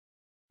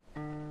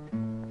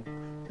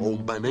Oh,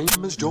 my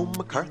name is Joe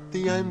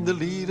McCarthy, I'm the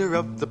leader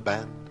of the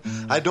band.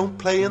 I don't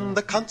play in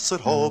the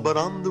concert hall, but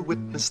on the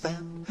witness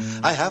stand.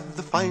 I have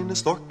the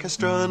finest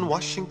orchestra in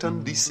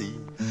Washington, D.C.,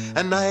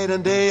 and night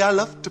and day I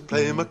love to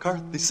play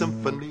McCarthy's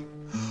symphony.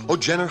 Oh,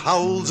 Jenner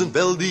howls and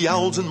Velde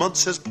owls and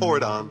Muntz has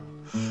poured on.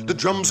 The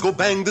drums go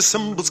bang, the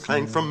cymbals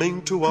clang from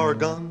Maine to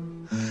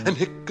Oregon, and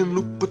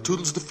Hickenlooper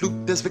toodles the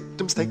flute as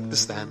victims take the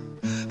stand.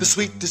 The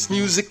sweetest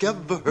music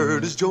ever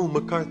heard is Joe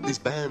McCarthy's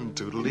band.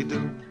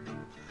 Toodly-doo,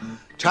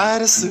 try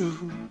to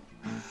sue,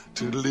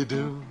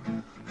 toodly-doo,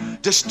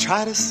 just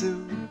try to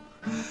sue,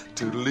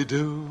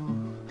 toodly-doo.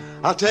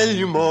 I'll tell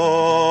you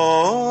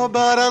more,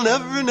 but I'll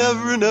never,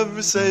 never,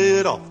 never say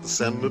it off the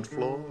Senate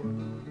floor.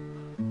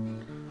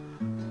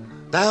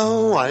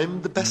 Now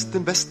I'm the best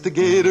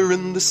investigator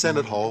in the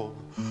Senate hall.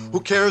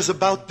 Who cares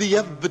about the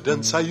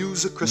evidence? I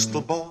use a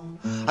crystal ball.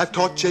 I've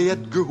taught J.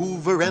 Edgar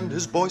Hoover and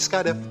his Boy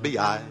Scout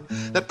FBI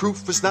that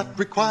proof is not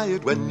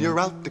required when you're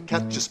out to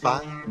catch a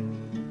spy.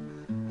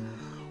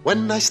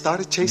 When I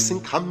started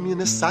chasing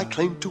communists, I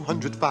claimed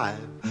 205,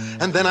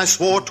 and then I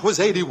swore 'twas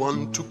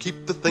 81 to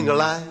keep the thing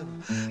alive.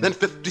 Then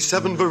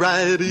 57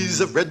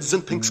 varieties of reds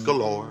and pinks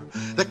galore.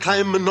 They're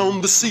climbing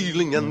on the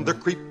ceiling and they're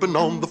creeping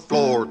on the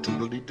floor.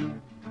 Toodly-doo,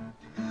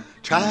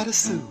 try to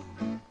sue,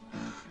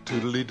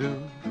 toodly-doo,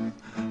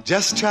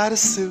 just try to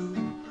sue,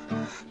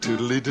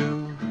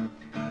 toodly-doo.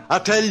 I'll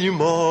tell you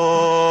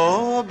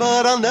more,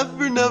 but I'll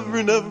never,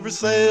 never, never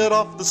say it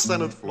off the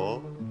Senate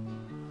floor.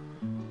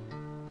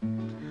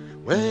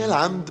 Well,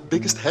 I'm the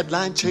biggest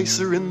headline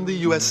chaser in the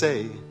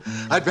USA.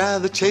 I'd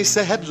rather chase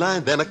a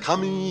headline than a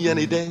commie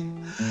any day.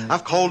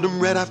 I've called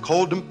him red, I've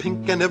called him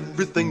pink, and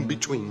everything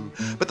between.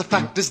 But the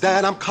fact is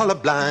that I'm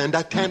colorblind,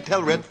 I can't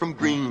tell red from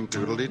green.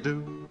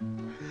 Toodly-doo,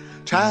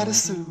 try to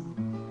sue,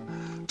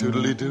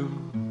 toodly-doo,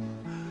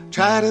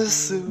 try to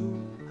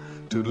sue,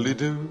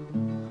 toodly-doo.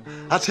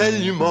 I'll tell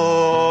you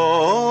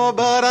more,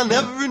 but I'll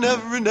never,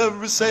 never,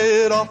 never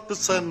say it off the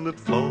Senate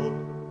floor.